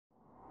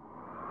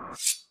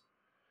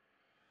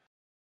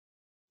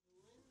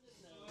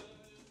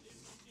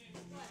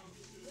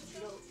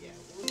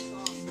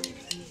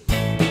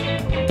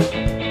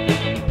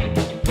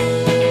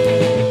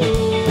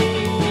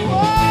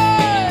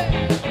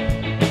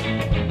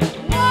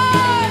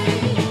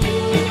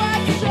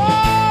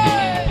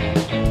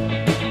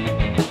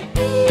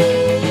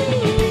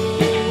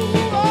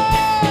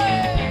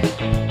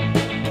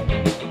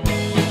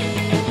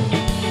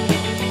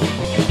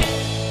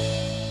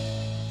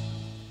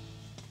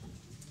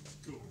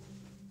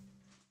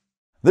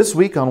This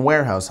week on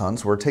Warehouse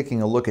Hunts, we're taking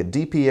a look at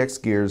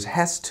DPx Gear's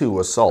HEST II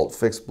Assault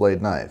fixed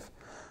blade knife.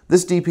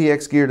 This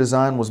DPx Gear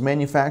design was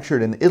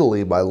manufactured in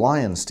Italy by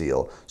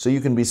LionSteel, so you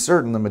can be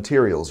certain the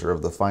materials are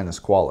of the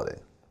finest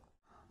quality.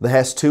 The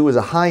HEST II is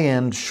a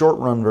high-end,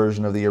 short-run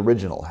version of the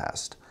original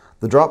HEST.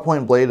 The drop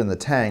point blade and the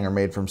tang are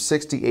made from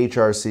 60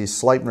 HRC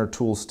Sleipner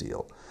tool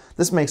steel.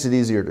 This makes it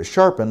easier to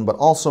sharpen, but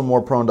also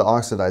more prone to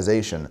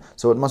oxidization,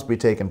 so it must be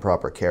taken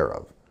proper care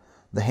of.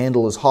 The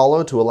handle is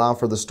hollow to allow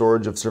for the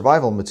storage of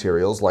survival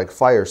materials like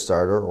fire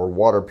starter or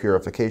water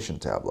purification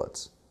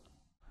tablets.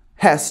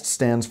 HEST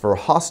stands for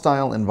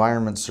Hostile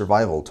Environment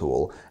Survival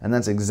Tool, and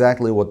that's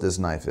exactly what this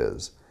knife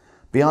is.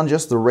 Beyond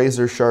just the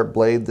razor-sharp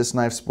blade, this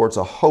knife sports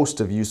a host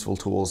of useful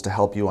tools to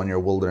help you on your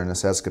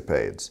wilderness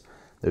escapades.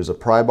 There's a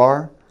pry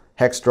bar,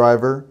 hex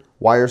driver,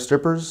 wire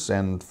strippers,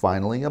 and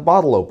finally a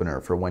bottle opener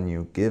for when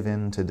you give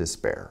in to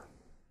despair.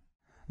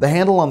 The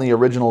handle on the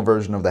original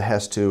version of the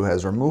HEST II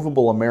has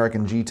removable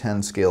American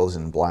G10 scales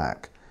in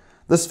black.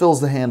 This fills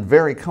the hand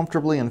very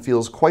comfortably and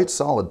feels quite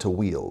solid to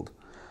wield.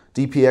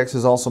 DPx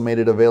has also made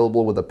it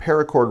available with a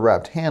paracord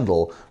wrapped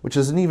handle, which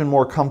is an even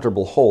more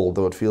comfortable hold,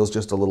 though it feels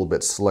just a little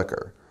bit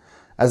slicker.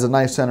 As a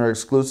KnifeCenter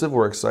exclusive,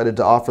 we're excited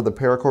to offer the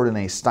paracord in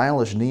a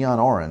stylish neon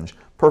orange,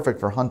 perfect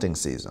for hunting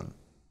season.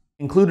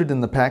 Included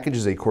in the package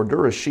is a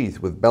Cordura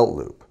sheath with belt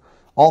loop.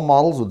 All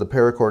models with the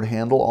paracord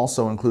handle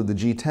also include the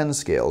G10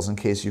 scales in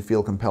case you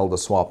feel compelled to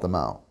swap them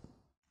out.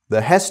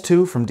 The HEST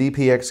II from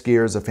DPx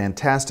Gear is a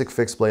fantastic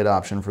fixed blade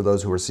option for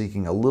those who are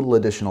seeking a little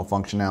additional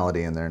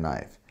functionality in their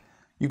knife.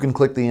 You can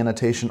click the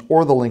annotation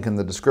or the link in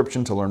the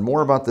description to learn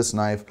more about this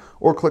knife,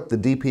 or click the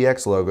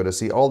DPx logo to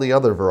see all the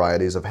other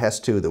varieties of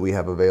HEST II that we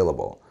have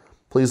available.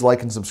 Please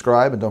like and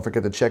subscribe, and don't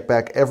forget to check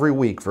back every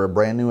week for a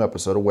brand new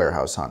episode of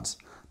Warehouse Hunts.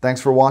 Thanks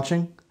for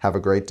watching. Have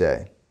a great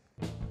day.